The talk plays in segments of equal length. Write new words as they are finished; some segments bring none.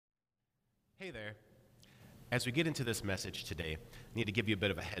Hey there. As we get into this message today, I need to give you a bit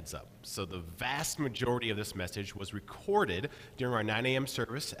of a heads up. So the vast majority of this message was recorded during our 9 a.m.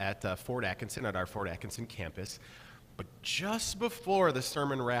 service at Fort Atkinson, at our Fort Atkinson campus. But just before the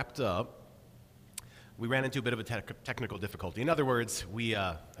sermon wrapped up, we ran into a bit of a technical difficulty. In other words,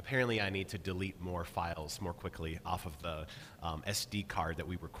 apparently I need to delete more files more quickly off of the SD card that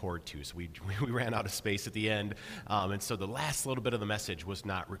we record to. So we ran out of space at the end, and so the last little bit of the message was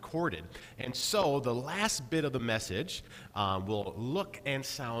not recorded. And so the last bit of the message will look and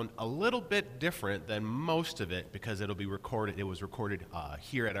sound a little bit different than most of it because it'll be recorded. It was recorded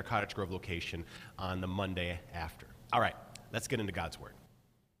here at our Cottage Grove location on the Monday after. All right, let's get into God's Word.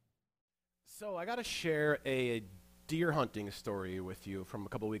 So I got to share a deer hunting story with you from a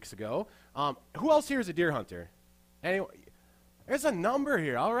couple weeks ago. Who else here is a deer hunter? Anyone? There's a number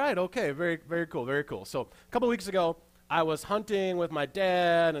here. All right, okay, very, very cool, very cool. So a couple weeks ago, I was hunting with my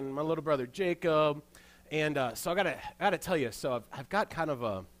dad and my little brother Jacob, and so I gotta tell you. So I've got kind of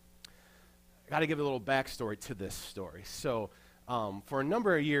got to give a little backstory to this story. So for a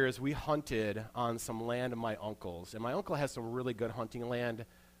number of years, we hunted on some land of my uncle's, and my uncle has some really good hunting land,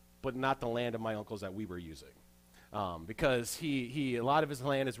 but not the land of my uncle's that we were using. Because a lot of his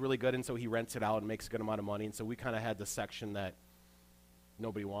land is really good, and so he rents it out and makes a good amount of money, and so we kind of had the section that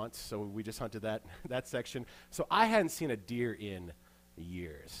nobody wants, so we just hunted that section. So I hadn't seen a deer in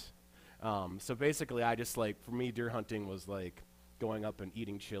years. So basically, for me, deer hunting was like going up and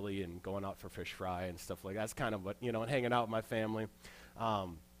eating chili and going out for fish fry and stuff like that. That's kind of what, and hanging out with my family. But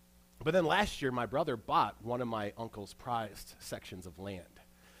then last year, my brother bought one of my uncle's prized sections of land.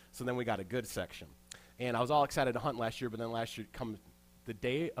 So then we got a good section. And I was all excited to hunt last year, but then last year come the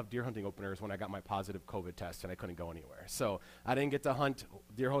day of deer hunting openers when I got my positive COVID test and I couldn't go anywhere. So I didn't get to hunt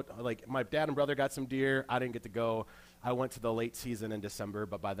deer. Like my dad and brother got some deer. I didn't get to go. I went to the late season in December,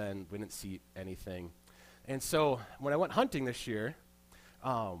 but by then we didn't see anything. And so when I went hunting this year,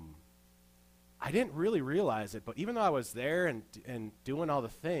 I didn't really realize it, but even though I was there and doing all the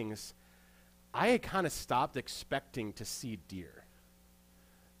things, I had kind of stopped expecting to see deer.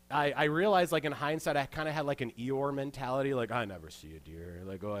 I realized, like, in hindsight, I kind of had, like, an Eeyore mentality, like, I never see a deer,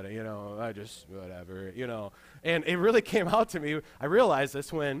 like, what, I just, whatever, And it really came out to me. I realized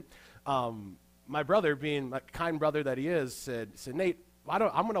this when my brother, being a kind brother that he is, said, Nate, I'm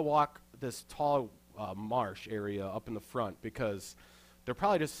going to walk this tall marsh area up in the front because they're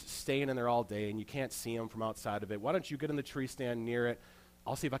probably just staying in there all day, and you can't see them from outside of it. Why don't you get in the tree stand near it?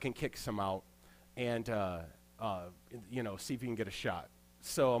 I'll see if I can kick some out and, see if you can get a shot.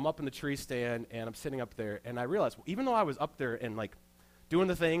 So I'm up in the tree stand, and I'm sitting up there, and I realized, even though I was up there and, like, doing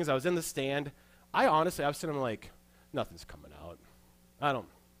the things, I was in the stand, I was sitting there like, nothing's coming out. I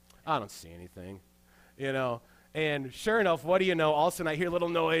don't see anything, And sure enough, what do you know? All of a sudden, I hear a little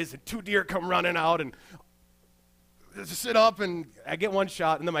noise, and 2 deer come running out, and I just sit up, and I get one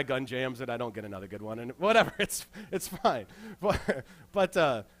shot, and then my gun jams, and I don't get another good one, and whatever, it's fine. But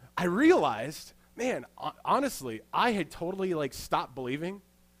I realized, man, honestly, I had totally, stopped believing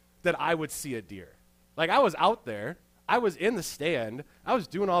that I would see a deer. Like, I was out there, I was in the stand, I was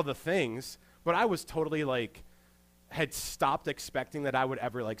doing all the things, but I was totally, had stopped expecting that I would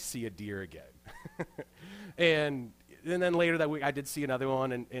ever, see a deer again. and then later that week, I did see another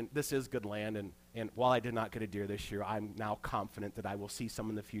one, and this is good land, and while I did not get a deer this year, I'm now confident that I will see some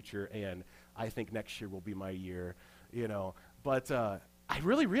in the future, and I think next year will be my year, But I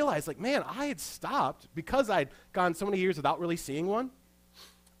really realized, man, I had stopped, because I'd gone so many years without really seeing one,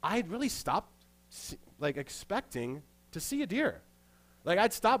 I had really stopped, expecting to see a deer.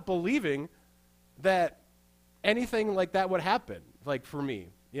 I'd stopped believing that anything like that would happen, for me,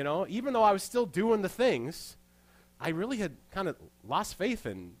 Even though I was still doing the things, I really had kind of lost faith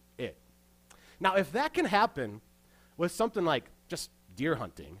in it. Now, if that can happen with something like just deer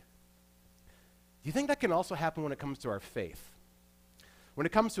hunting, do you think that can also happen when it comes to our faith? When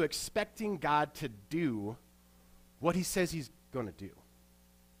it comes to expecting God to do what he says he's going to do?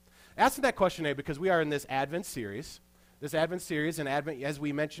 Asking that question today because we are in this Advent series. And Advent, as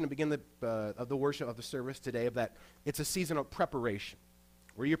we mentioned at the beginning of the worship of the service today, that it's a season of preparation,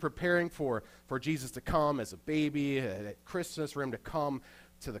 where you're preparing for Jesus to come as a baby, at Christmas, for him to come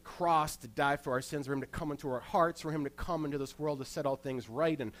to the cross to die for our sins, for him to come into our hearts, for him to come into this world to set all things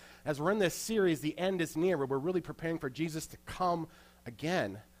right. And as we're in this series, the end is near, where we're really preparing for Jesus to come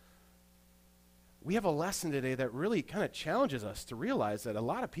again. We have a lesson today that really kind of challenges us to realize that a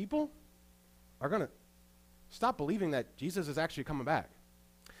lot of people are going to stop believing that Jesus is actually coming back.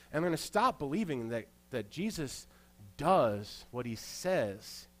 And they're going to stop believing that Jesus does what he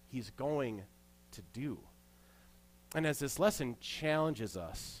says he's going to do. And as this lesson challenges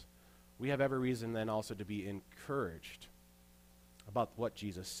us, we have every reason then also to be encouraged about what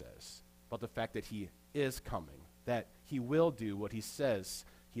Jesus says, about the fact that he is coming, that he will do what he says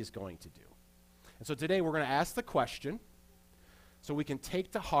he is going to do. And so today we're going to ask the question so we can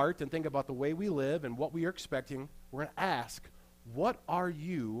take to heart and think about the way we live and what we are expecting. We're going to ask, what are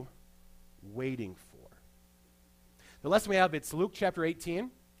you waiting for? The lesson we have, it's Luke chapter 18,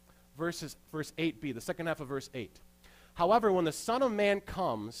 verse 8b, the second half of verse 8. However, when the Son of Man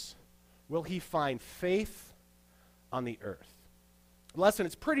comes, will he find faith on the earth? The lesson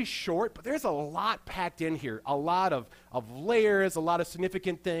is pretty short, but there's a lot packed in here, a lot of layers, a lot of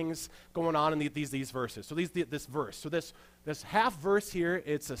significant things going on in these verses. So this verse, so this half verse here,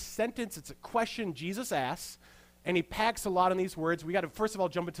 it's a sentence, it's a question Jesus asks, and he packs a lot in these words. We got to first of all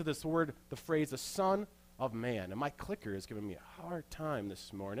jump into this word, the phrase, the Son of Man. And my clicker is giving me a hard time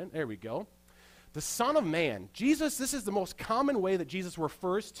this morning. There we go. The Son of Man. Jesus, this is the most common way that Jesus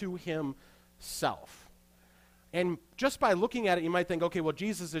refers to himself. And just by looking at it, you might think, okay, well,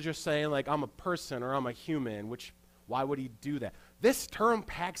 Jesus is just saying, like, I'm a person or I'm a human, which, why would he do that? This term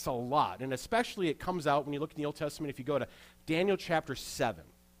packs a lot, and especially it comes out when you look in the Old Testament, if you go to Daniel chapter 7.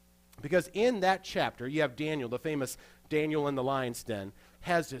 Because in that chapter, you have Daniel, the famous Daniel in the lion's den,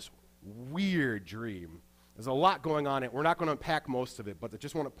 has this weird dream. There's a lot going on in it. We're not going to unpack most of it, but I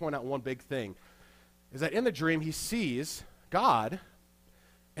just want to point out one big thing, is that in the dream, he sees God,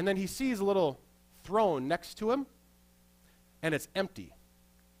 and then he sees a little throne next to him, and it's empty.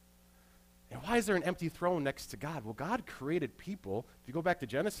 And why is there an empty throne next to God? Well, God created people. If you go back to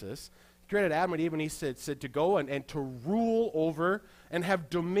Genesis, he created Adam and Eve, and he said to go and to rule over and have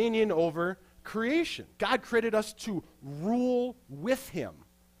dominion over creation. God created us to rule with him,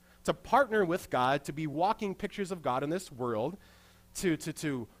 to partner with God, to be walking pictures of God in this world,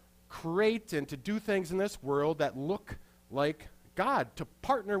 to create and to do things in this world that look like God, to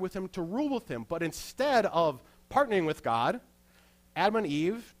partner with him, to rule with him. But instead of partnering with God, Adam and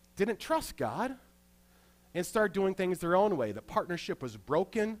Eve didn't trust God and started doing things their own way. The partnership was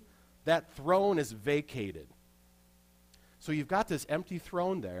broken. That throne is vacated. So you've got this empty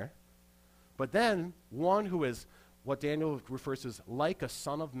throne there, but then one who is what Daniel refers to as like a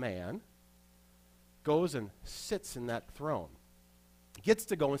son of man goes and sits in that throne. Gets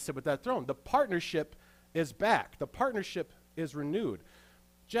to go and sit with that throne. The partnership is back. The partnership is renewed.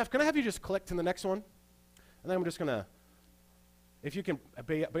 Jeff, can I have you just click to the next one? And then I'm just going to, if you can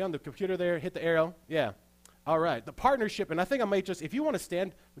be on the computer there, hit the arrow. Yeah. All right. The partnership, and I think I might just, if you want to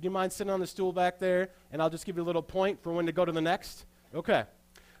stand, would you mind sitting on the stool back there? And I'll just give you a little point for when to go to the next. Okay.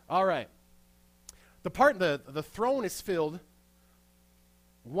 All right. The throne is filled.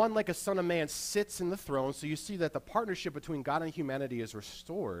 One like a son of man sits in the throne, so you see that the partnership between God and humanity is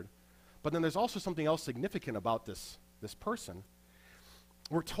restored. But then there's also something else significant about this person.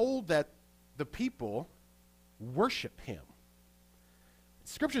 We're told that the people worship him.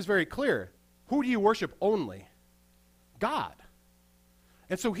 Scripture is very clear. Who do you worship only? God.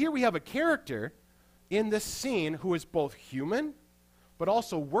 And so here we have a character in this scene who is both human, but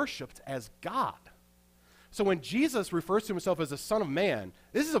also worshipped as God. So when Jesus refers to himself as the Son of Man,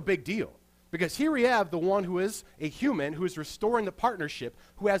 this is a big deal. Because here we have the one who is a human, who is restoring the partnership,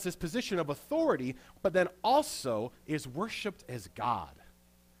 who has this position of authority, but then also is worshipped as God.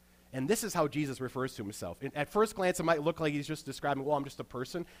 And this is how Jesus refers to himself. At first glance, it might look like he's just describing, well, I'm just a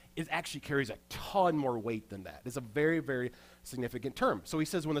person. It actually carries a ton more weight than that. It's a very, very significant term. So he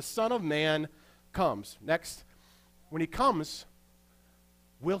says, when the Son of Man comes, next, when he comes,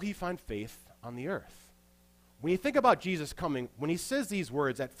 will he find faith on the earth? When you think about Jesus coming, when he says these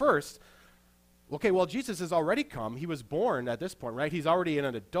words, at first, okay, well, Jesus has already come. He was born at this point, right? He's already an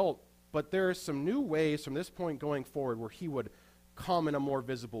adult. But there are some new ways from this point going forward where he would come in a more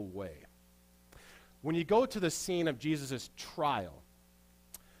visible way. When you go to the scene of Jesus' trial,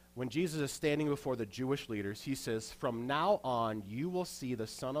 when Jesus is standing before the Jewish leaders, he says, from now on, you will see the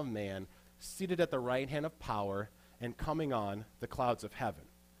Son of Man seated at the right hand of power and coming on the clouds of heaven.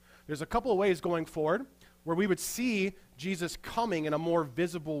 There's a couple of ways going forward where we would see Jesus coming in a more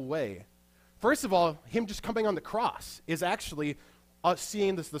visible way. First of all, him just coming on the cross is actually us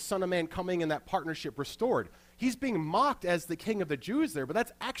seeing the Son of Man coming and that partnership restored. He's being mocked as the king of the Jews there, but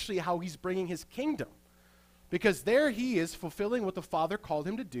that's actually how he's bringing his kingdom. Because there he is fulfilling what the Father called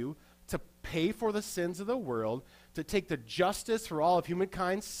him to do, to pay for the sins of the world, to take the justice for all of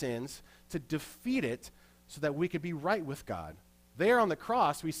humankind's sins, to defeat it so that we could be right with God. There on the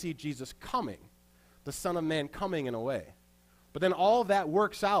cross, we see Jesus coming, the Son of Man coming in a way. But then all that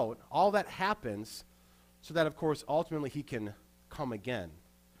works out, all that happens, so that, of course, ultimately he can come again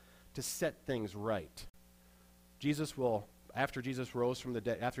to set things right. Jesus will after Jesus rose from the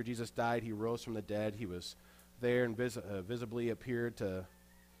dead, after Jesus died, he rose from the dead. He was there and visibly appeared to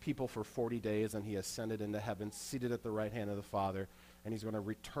people for 40 days, and he ascended into heaven, seated at the right hand of the Father, and he's going to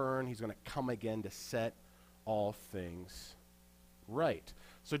return. He's going to come again to set all things right.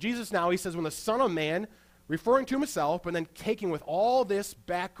 So Jesus now, he says, when the Son of Man, referring to himself, but then taking with all this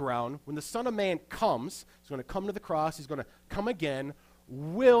background, when the Son of Man comes, he's going to come to the cross, he's going to come again,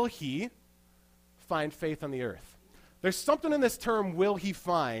 will he find faith on the earth? There's something in this term, will he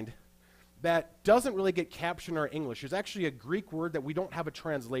find, that doesn't really get captured in our English. There's actually a Greek word that we don't have a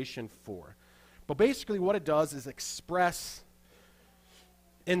translation for. But basically what it does is express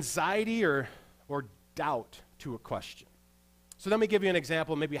anxiety or doubt to a question. So let me give you an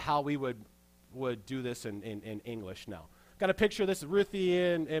example, maybe how we would do this in English now. Got a picture. This is Ruthie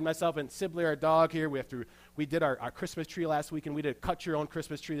and myself and Sibley, our dog here. We did our Christmas tree last week, and we did cut your own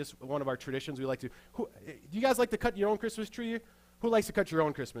Christmas tree. This is one of our traditions we like to. Do you guys like to cut your own Christmas tree? Who likes to cut your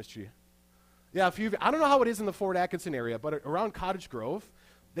own Christmas tree? Yeah, I don't know how it is in the Fort Atkinson area, but around Cottage Grove,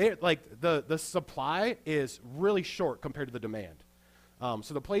 the supply is really short compared to the demand.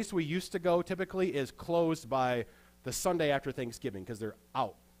 So the place we used to go typically is closed by the Sunday after Thanksgiving because they're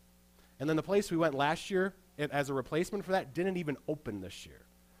out. And then the place we went last year, as a replacement for that, didn't even open this year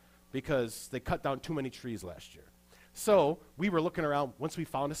because they cut down too many trees last year. So we were looking around. Once we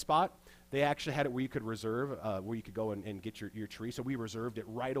found a spot, they actually had it where you could reserve, where you could go and get your tree. So we reserved it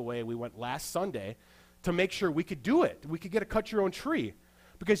right away. We went last Sunday to make sure we could do it. We could get a cut your own tree.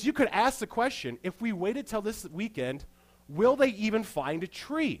 Because you could ask the question, if we waited till this weekend, will they even find a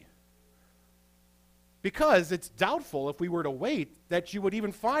tree? Because it's doubtful if we were to wait that you would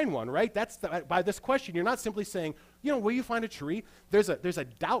even find one, right? By this question, you're not simply saying, will you find a tree? There's a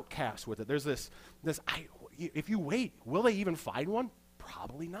doubt cast with it. There's if you wait, will they even find one?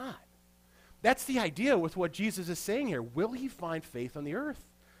 Probably not. That's the idea with what Jesus is saying here. Will he find faith on the earth?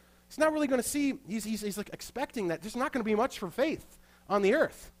 He's not really going to see, he's like expecting that there's not going to be much for faith on the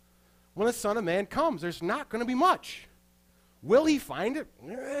earth. When the Son of Man comes, there's not going to be much. Will he find it?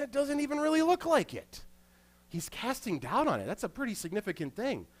 It doesn't even really look like it. He's casting doubt on it. That's a pretty significant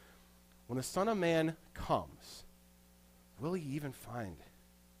thing. When the Son of Man comes, will he even find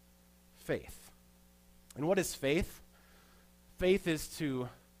faith? And what is faith? Faith is to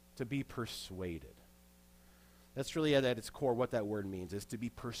be persuaded. That's really at its core what that word means, is to be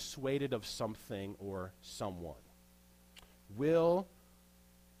persuaded of something or someone. Will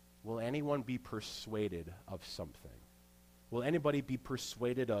anyone be persuaded of something? Will anybody be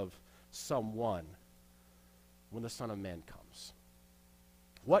persuaded of someone when the Son of Man comes?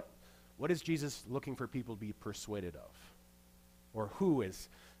 What is Jesus looking for people to be persuaded of? Or who is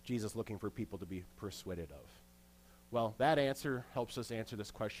Jesus looking for people to be persuaded of? Well, that answer helps us answer this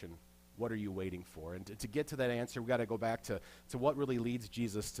question, what are you waiting for? And to get to that answer, we've got to go back to what really leads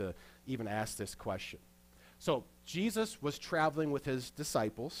Jesus to even ask this question. So Jesus was traveling with his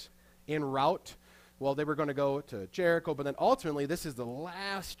disciples en route. Well, they were going to go to Jericho, but then ultimately this is the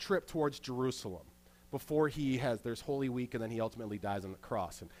last trip towards Jerusalem before there's Holy Week, and then he ultimately dies on the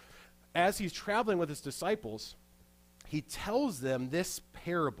cross. And as he's traveling with his disciples, he tells them this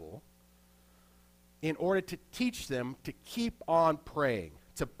parable in order to teach them to keep on praying,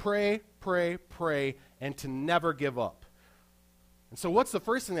 to pray, pray, pray, and to never give up. And so what's the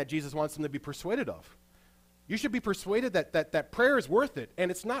first thing that Jesus wants them to be persuaded of? You should be persuaded that prayer is worth it,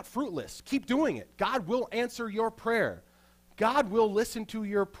 and it's not fruitless. Keep doing it. God will answer your prayer. God will listen to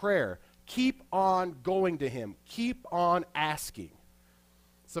your prayer. Keep on going to him. Keep on asking.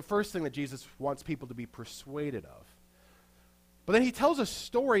 It's the first thing that Jesus wants people to be persuaded of. But then he tells a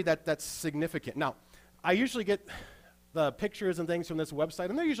story that's significant. Now, I usually get the pictures and things from this website,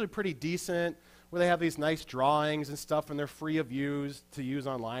 and they're usually pretty decent, where they have these nice drawings and stuff, and they're free of use to use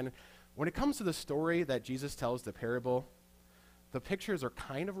online. When it comes to the story that Jesus tells, the parable, the pictures are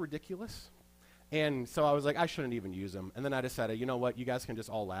kind of ridiculous. And so I was like, I shouldn't even use them. And then I decided, you know what, you guys can just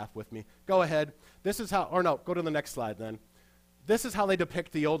all laugh with me. Go ahead. This is how, or no, go to the next slide then. This is how they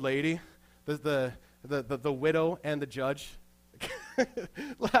depict the old lady, the widow and the judge.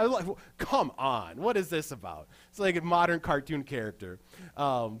 Come on, what is this about? It's like a modern cartoon character.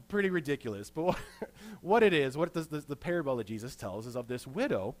 Pretty ridiculous. But what it is, what the parable that Jesus tells is of this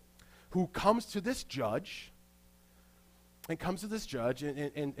widow who comes to this judge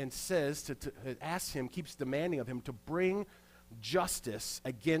and says, to asks him, keeps demanding of him to bring justice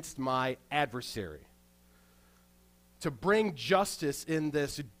against my adversary. To bring justice in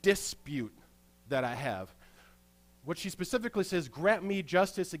this dispute that I have. What she specifically says, grant me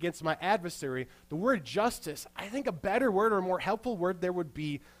justice against my adversary. The word justice, I think a better word or a more helpful word there would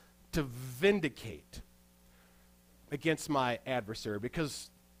be to vindicate. against my adversary, because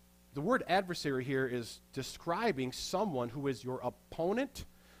the word adversary here is describing someone who is your opponent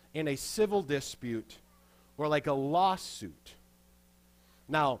in a civil dispute or like a lawsuit.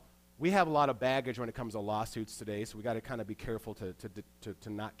 Now, we have a lot of baggage when it comes to lawsuits today, so we got to kind of be careful to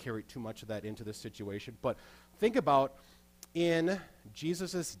not carry too much of that into this situation. But think about in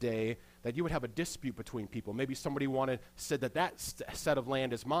Jesus' day that you would have a dispute between people. Maybe somebody said that set of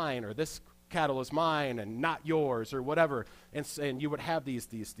land is mine, or this cattle is mine and not yours, or whatever. And you would have these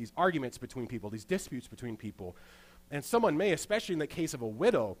arguments between people, these disputes between people. And someone may, especially in the case of a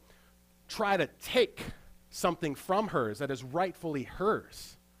widow, try to take something from hers that is rightfully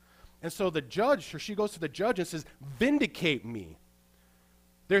hers. And so the judge, or she goes to the judge and says, vindicate me.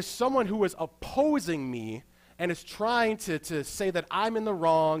 There's someone who is opposing me and is trying to say that I'm in the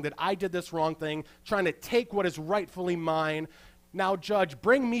wrong, that I did this wrong thing, trying to take what is rightfully mine. Now, judge,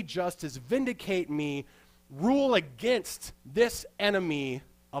 bring me justice, vindicate me, rule against this enemy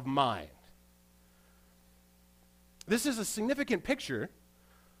of mine. This is a significant picture.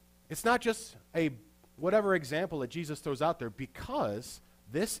 It's not just a whatever example that Jesus throws out there, because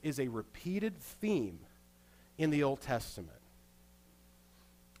this is a repeated theme in the Old Testament.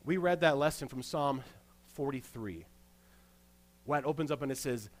 We read that lesson from Psalm 43. When it opens up and it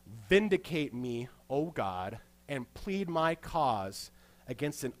says, vindicate me, O God, and plead my cause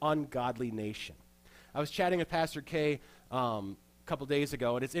against an ungodly nation. I was chatting with Pastor Kay a couple days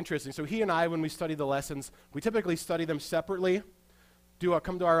ago, and it's interesting. So he and I, when we study the lessons, we typically study them separately,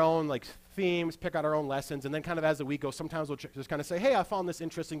 come to our own like themes, pick out our own lessons, and then kind of as the week goes, sometimes we'll just kind of say, hey, I found this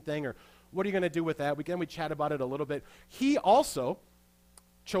interesting thing, or what are you going to do with that? We chat about it a little bit. He also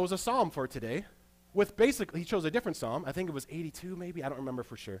chose a psalm for today, he chose a different psalm. I think it was 82 maybe, I don't remember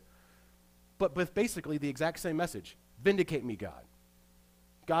for sure. But with basically the exact same message, vindicate me, God.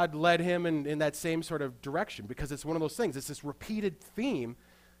 God led him in that same sort of direction, because it's one of those things. It's this repeated theme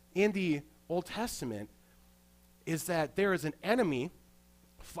in the Old Testament, is that there is an enemy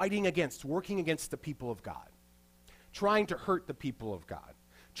working against the people of God, trying to hurt the people of God,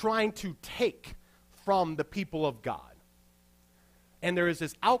 trying to take from the people of God. And there is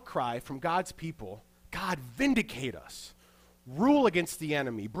this outcry from God's people, God, vindicate us, rule against the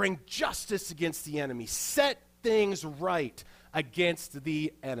enemy, bring justice against the enemy, set things right against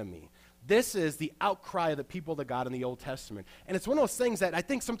the enemy. This is the outcry of the people of God in the Old Testament. And it's one of those things that I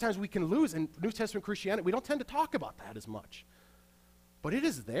think sometimes we can lose in New Testament Christianity. We don't tend to talk about that as much. But it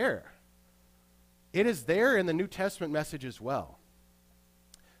is there. It is there in the New Testament message as well.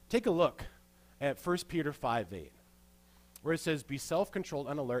 Take a look at 1 Peter 5:8, where it says, be self-controlled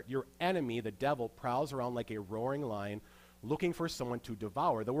and alert. Your enemy, the devil, prowls around like a roaring lion, looking for someone to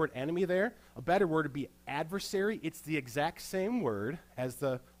devour. The word enemy there, a better word would be adversary. It's the exact same word as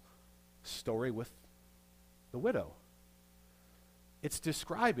the story with the widow. It's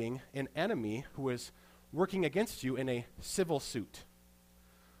describing an enemy who is working against you in a civil suit.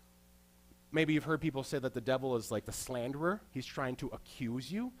 Maybe you've heard people say that the devil is like the slanderer. He's trying to accuse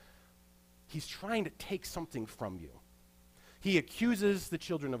you. He's trying to take something from you. He accuses the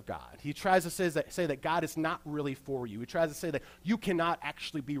children of God. He tries to say that God is not really for you. He tries to say that you cannot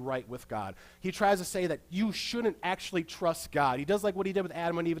actually be right with God. He tries to say that you shouldn't actually trust God. He does like what he did with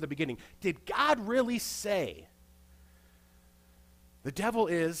Adam and Eve at the beginning. Did God really say? The devil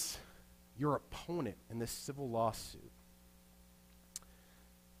is your opponent in this civil lawsuit.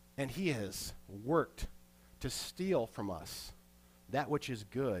 And he has worked to steal from us that which is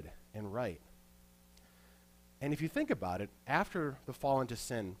good and right. And if you think about it, after the fall into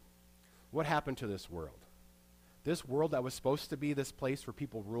sin, what happened to this world? This world that was supposed to be this place where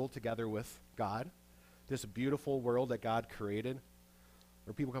people ruled together with God, this beautiful world that God created,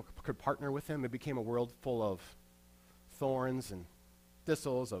 where people could partner with him, it became a world full of thorns and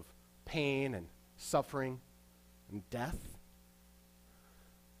thistles, of pain and suffering and death.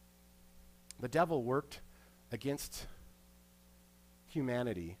 The devil worked against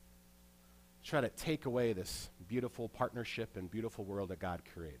humanity to try to take away this beautiful partnership and beautiful world that God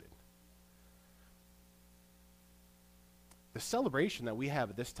created. The celebration that we have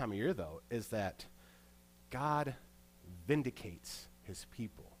at this time of year, though, is that God vindicates his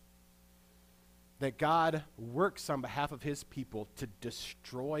people. That God works on behalf of his people to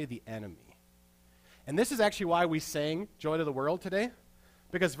destroy the enemy. And this is actually why we sang Joy to the World today.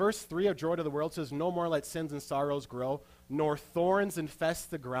 Because verse 3 of Joy to the World says, no more let sins and sorrows grow, nor thorns infest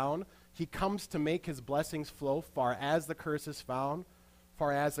the ground. He comes to make his blessings flow far as the curse is found,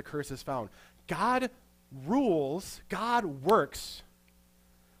 far as the curse is found. God rules, God works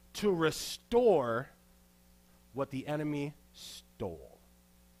to restore what the enemy stole.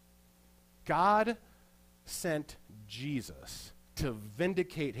 God sent Jesus to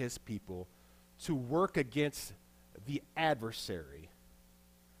vindicate his people, to work against the adversary,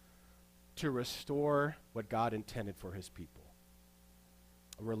 to restore what God intended for his people.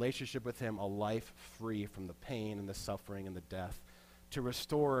 A relationship with him, a life free from the pain and the suffering and the death, to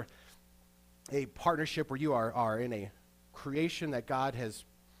restore a partnership where you are in a creation that God has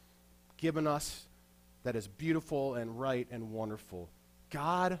given us that is beautiful and right and wonderful.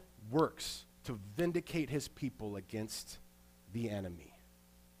 God works to vindicate his people against the enemy.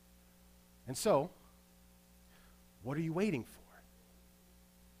 And so, what are you waiting for?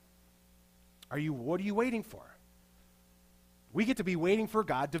 What are you waiting for? We get to be waiting for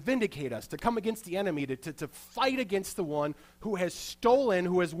God to vindicate us, to come against the enemy, to fight against the one who has stolen,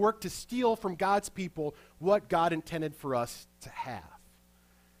 who has worked to steal from God's people what God intended for us to have.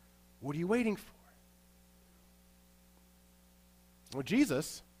 What are you waiting for? Well,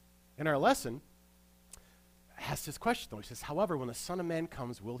 Jesus, in our lesson, asks this question, though. He says, however, when the Son of Man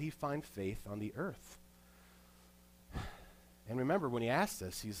comes, will he find faith on the earth? And remember, when he asks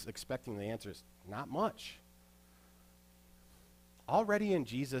this, he's expecting the answer is not much. Already in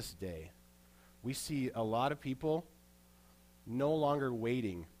Jesus' day, we see a lot of people no longer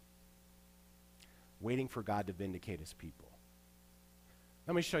waiting for God to vindicate his people.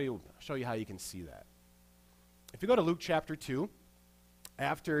 Let me show you how you can see that. If you go to Luke chapter 2,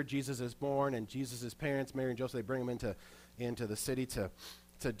 after Jesus is born and Jesus' parents, Mary and Joseph, they bring him into the city to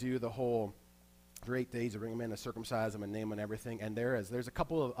do the whole 8 days, to bring him in, to circumcise him and name him and everything. And there's a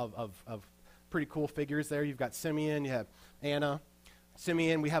couple of pretty cool figures there. You've got Simeon, you have Anna.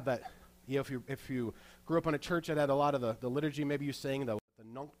 Simeon, we have that, if you grew up in a church that had a lot of the liturgy, maybe you sang the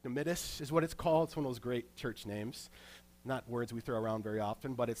Nunc Dimittis is what it's called. It's one of those great church names. Not words we throw around very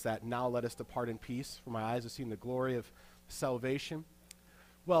often, but it's that, now let us depart in peace, for my eyes have seen the glory of salvation.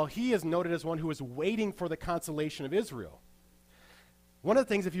 Well, he is noted as one who is waiting for the consolation of Israel. One of the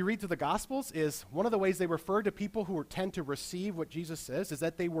things, if you read through the Gospels, is one of the ways they refer to people who tend to receive what Jesus says is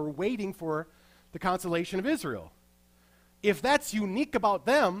that they were waiting for the consolation of Israel. If that's unique about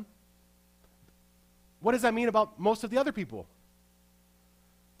them, what does that mean about most of the other people?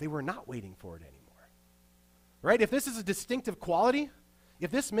 They were not waiting for it anymore. Right? If this is a distinctive quality, if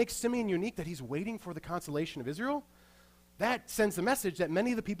this makes Simeon unique, that he's waiting for the consolation of Israel, that sends the message that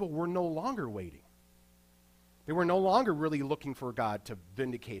many of the people were no longer waiting. They were no longer really looking for God to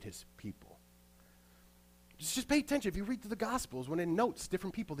vindicate his people. Just pay attention. If you read through the Gospels, when it notes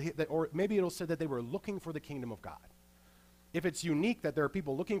different people, or maybe it'll say that they were looking for the kingdom of God. If it's unique that there are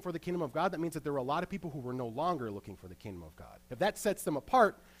people looking for the kingdom of God, that means that there were a lot of people who were no longer looking for the kingdom of God. If that sets them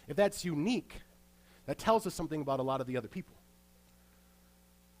apart, if that's unique, that tells us something about a lot of the other people.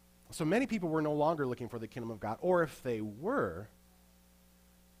 So many people were no longer looking for the kingdom of God, or if they were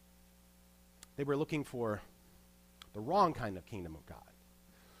looking for the wrong kind of kingdom of God.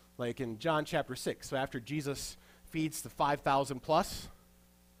 Like in John chapter 6, so after Jesus feeds the 5,000 plus,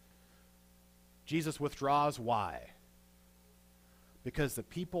 Jesus withdraws. Why? Because the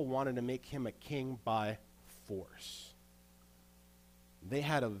people wanted to make him a king by force. They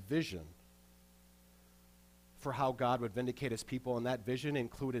had a vision for how God would vindicate his people, and that vision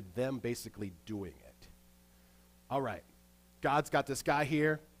included them basically doing it. All right, God's got this guy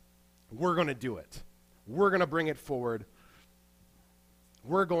here. We're going to do it. We're going to bring it forward.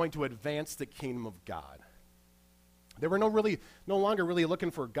 We're going to advance the kingdom of God. They were no longer really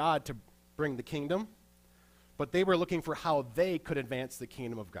looking for God to bring the kingdom, but they were looking for how they could advance the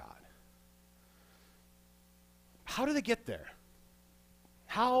kingdom of God. How did they get there?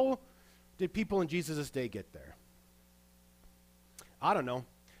 How did people in Jesus' day get there? I don't know.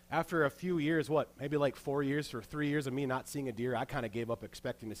 After a few years, maybe like 4 years or 3 years of me not seeing a deer, I kind of gave up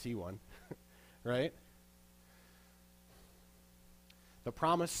expecting to see one, right? The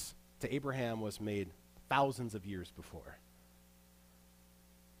promise to Abraham was made thousands of years before.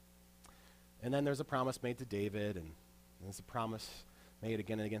 And then there's a promise made to David, and there's a promise made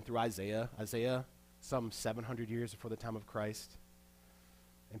again and again through Isaiah. Isaiah, some 700 years before the time of Christ.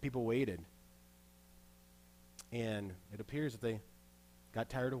 And people waited. And it appears that they got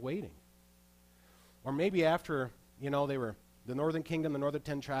tired of waiting. Or maybe after, they were, the northern kingdom, the northern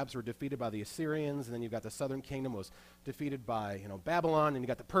 10 tribes were defeated by the Assyrians, and then you've got the southern kingdom was defeated by, Babylon, and you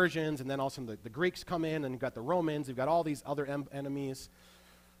got the Persians, and then also the Greeks come in, and you've got the Romans, you've got all these other enemies.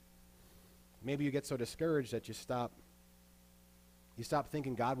 Maybe you get so discouraged that you stop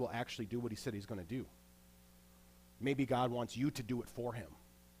thinking God will actually do what he said he's going to do. Maybe God wants you to do it for him.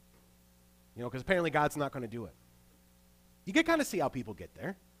 Because apparently God's not going to do it. You can kind of see how people get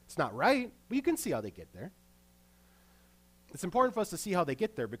there. It's not right, but you can see how they get there. It's important for us to see how they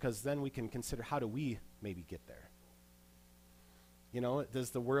get there, because then we can consider, how do we maybe get there? You know,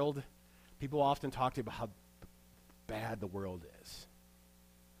 does the world, people often talk to you about how bad the world is.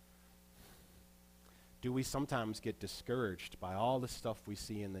 Do we sometimes get discouraged by all the stuff we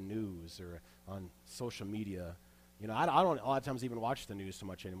see in the news or on social media? You know, I don't a lot of times even watch the news so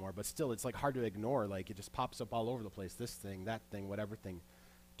much anymore, but still it's like hard to ignore. Like it just pops up all over the place, this thing, that thing, whatever thing.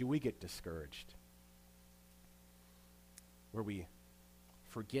 Do we get discouraged? Where we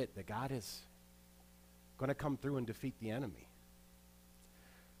forget that God is going to come through and defeat the enemy?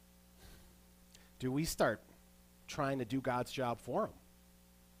 Do we start trying to do God's job for him?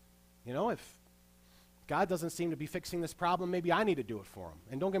 You know, if God doesn't seem to be fixing this problem, maybe I need to do it for him.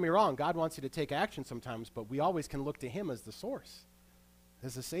 And don't get me wrong, God wants you to take action sometimes, but we always can look to him as the source,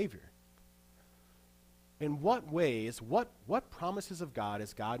 as the Savior. In what ways, what promises of God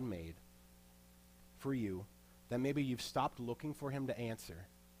has God made for you that maybe you've stopped looking for him to answer,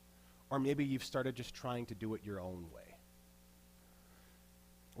 or maybe you've started just trying to do it your own way?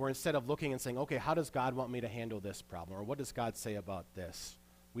 Or instead of looking and saying, okay, how does God want me to handle this problem? Or what does God say about this?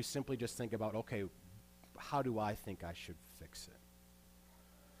 We simply just think about, okay, how do I think I should fix it?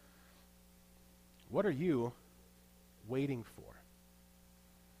 What are you waiting for?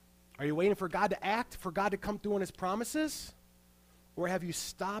 Are you waiting for God to act, for God to come through on his promises? Or have you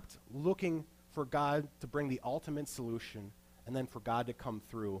stopped looking for God to bring the ultimate solution and then for God to come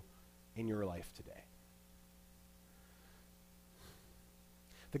through in your life today?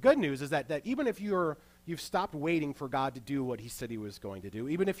 The good news is that even if you've stopped waiting for God to do what he said he was going to do,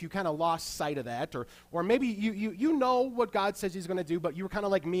 even if you kind of lost sight of that, or maybe you know what God says he's going to do, but you were kind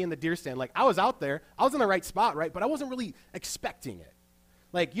of like me in the deer stand. Like, I was out there, I was in the right spot, right? But I wasn't really expecting it.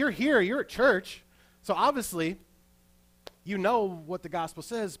 Like, you're here, you're at church, so obviously you know what the gospel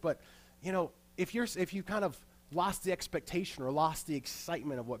says, but, you know, if you kind of lost the expectation or lost the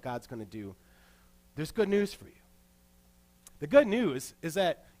excitement of what God's going to do, there's good news for you. The good news is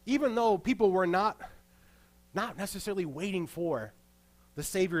that even though people were not necessarily waiting for the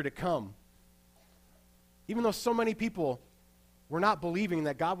Savior to come, even though so many people were not believing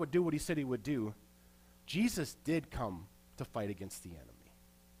that God would do what he said he would do, Jesus did come to fight against the enemy.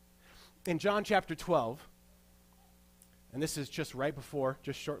 In John chapter 12, and this is just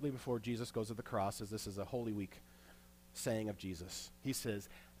shortly before Jesus goes to the cross, as this is a Holy Week saying of Jesus, he says,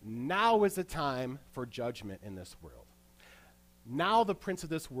 "Now is the time for judgment in this world. Now the prince of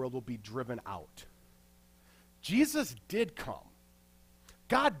this world will be driven out." Jesus did come.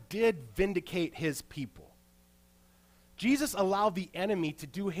 God did vindicate his people. Jesus allowed the enemy to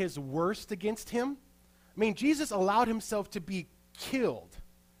do his worst against him. I mean, Jesus allowed himself to be killed.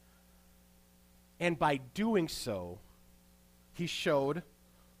 And by doing so, he showed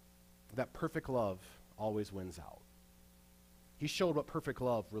that perfect love always wins out. He showed what perfect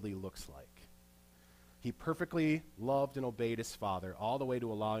love really looks like. He perfectly loved and obeyed his Father all the way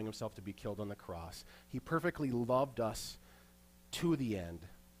to allowing himself to be killed on the cross. He perfectly loved us to the end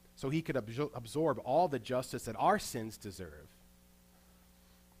so he could absorb all the justice that our sins deserve.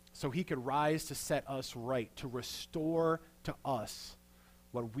 So he could rise to set us right, to restore to us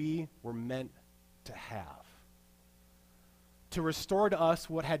what we were meant to have. To restore to us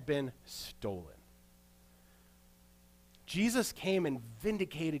what had been stolen. Jesus came and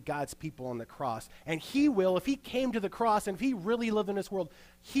vindicated God's people on the cross. And he will, if he came to the cross and if he really lived in this world,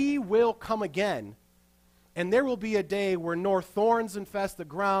 he will come again. And there will be a day where no thorns infest the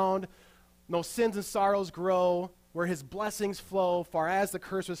ground, no sins and sorrows grow, where his blessings flow, far as the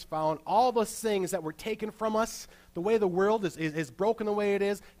curse was found. All those things that were taken from us, the way the world is broken the way it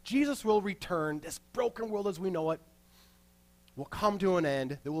is, Jesus will return. This broken world as we know it will come to an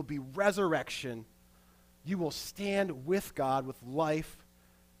end. There will be resurrection. You will stand with God with life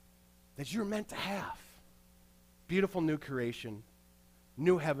that you're meant to have. Beautiful new creation,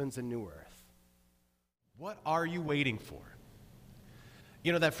 new heavens and new earth. What are you waiting for?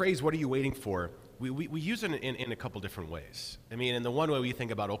 You know, that phrase, what are you waiting for, we use it in a couple different ways. I mean, in the one way we think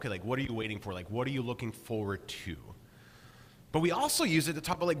about, okay, like, what are you waiting for? Like, what are you looking forward to? But we also use it to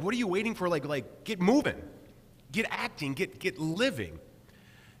talk about, like, what are you waiting for? Like get moving, get acting, get living.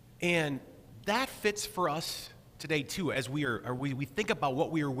 And that fits for us today, too, as we think about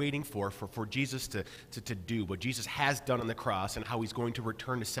what we are waiting for Jesus to do, what Jesus has done on the cross and how he's going to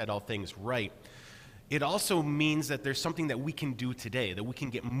return to set all things right. It also means that there's something that we can do today, that we can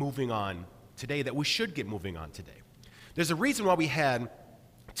get moving on today, that we should get moving on today. There's a reason why we had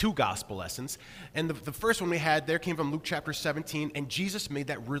two gospel lessons, and the first one we had there came from Luke chapter 17, and Jesus made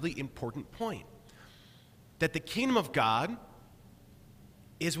that really important point, that the kingdom of God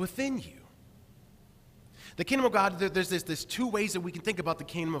is within you. The kingdom of God, there's this two ways that we can think about the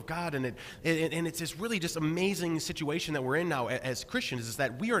kingdom of God, and it's this really just amazing situation that we're in now as Christians, is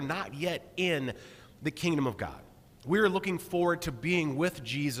that we are not yet in the kingdom of God. We are looking forward to being with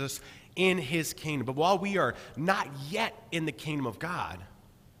Jesus in his kingdom. But while we are not yet in the kingdom of God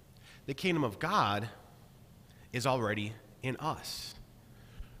is already in us.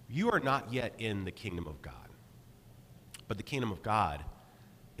 You are not yet in the kingdom of God, but the kingdom of God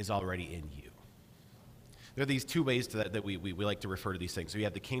is already in you. There are these two ways that we like to refer to these things. So you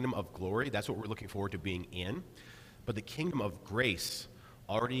have the kingdom of glory. That's what we're looking forward to being in. But the kingdom of grace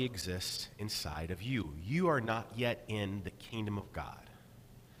already exists inside of you. You are not yet in the kingdom of God,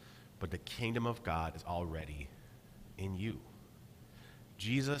 but the kingdom of God is already in you.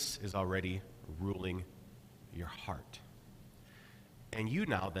 Jesus is already ruling your heart. And you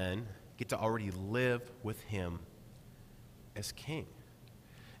now then get to already live with him as king.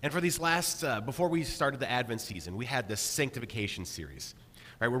 And for these last, before we started the Advent season, we had this sanctification series,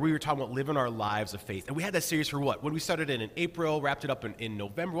 right, where we were talking about living our lives of faith. And we had that series for what? When we started it in April, wrapped it up in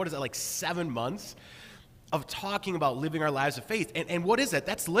November. What is that, like 7 months of talking about living our lives of faith? And what is that?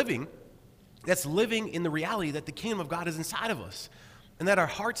 That's living in the reality that the kingdom of God is inside of us, and that our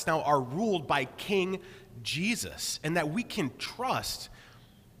hearts now are ruled by King Jesus, and that we can trust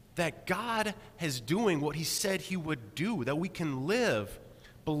that God is doing what he said he would do, that we can live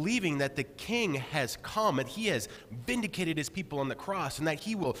believing that the King has come and he has vindicated his people on the cross, and that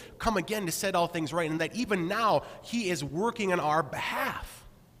he will come again to set all things right, and that even now he is working on our behalf.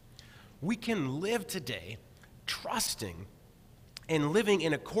 We can live today trusting and living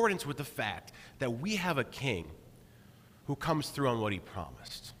in accordance with the fact that we have a King who comes through on what he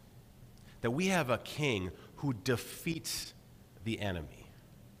promised, that we have a King who defeats the enemy,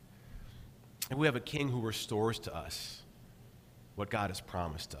 and we have a King who restores to us what God has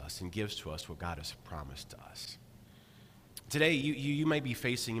promised us and gives to us what God has promised to us. Today, you might be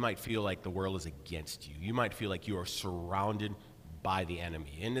facing, you might feel like the world is against you. You might feel like you are surrounded by the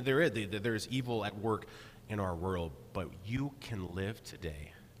enemy. And there's evil at work in our world, but you can live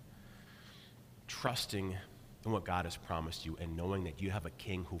today trusting in what God has promised you and knowing that you have a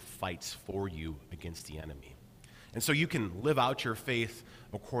King who fights for you against the enemy. And so you can live out your faith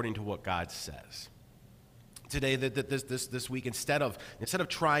according to what God says. Today, this week, instead of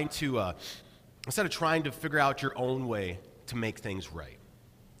trying to figure out your own way to make things right,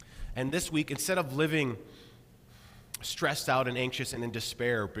 and this week, instead of living stressed out and anxious and in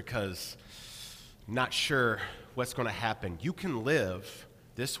despair because not sure what's going to happen, you can live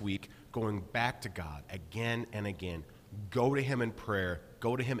this week going back to God again and again. Go to him in prayer.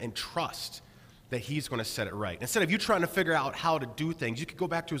 Go to him and trust that he's going to set it right. Instead of you trying to figure out how to do things, you could go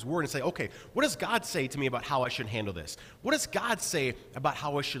back to his word and say, okay, what does God say to me about how I should handle this? What does God say about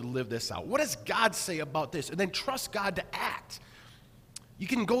how I should live this out? What does God say about this? And then trust God to act. You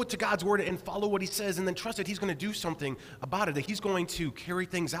can go to God's word and follow what he says and then trust that he's going to do something about it, that he's going to carry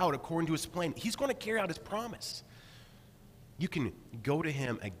things out according to his plan. He's going to carry out his promise. You can go to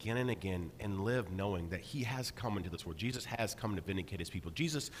him again and again and live knowing that he has come into this world. Jesus has come to vindicate his people.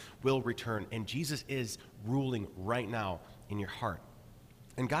 Jesus will return, and Jesus is ruling right now in your heart.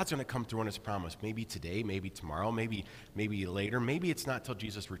 And God's going to come through on his promise, maybe today, maybe tomorrow, maybe later. Maybe it's not till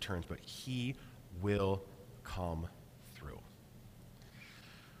Jesus returns, but he will come through.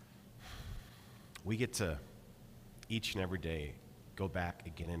 We get to each and every day go back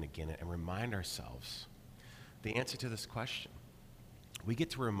again and again and remind ourselves the answer to this question. We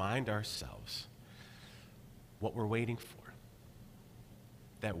get to remind ourselves what we're waiting for.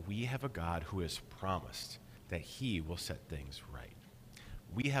 That we have a God who has promised that he will set things right.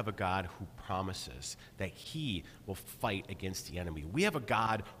 We have a God who promises that he will fight against the enemy. We have a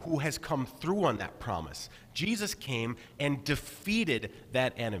God who has come through on that promise. Jesus came and defeated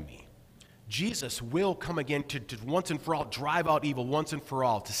that enemy. Jesus will come again to once and for all drive out evil once and for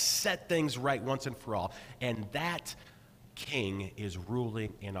all, to set things right once and for all. And that King is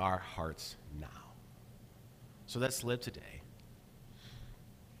ruling in our hearts now. So let's live today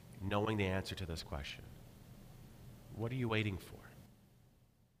knowing the answer to this question. What are you waiting for?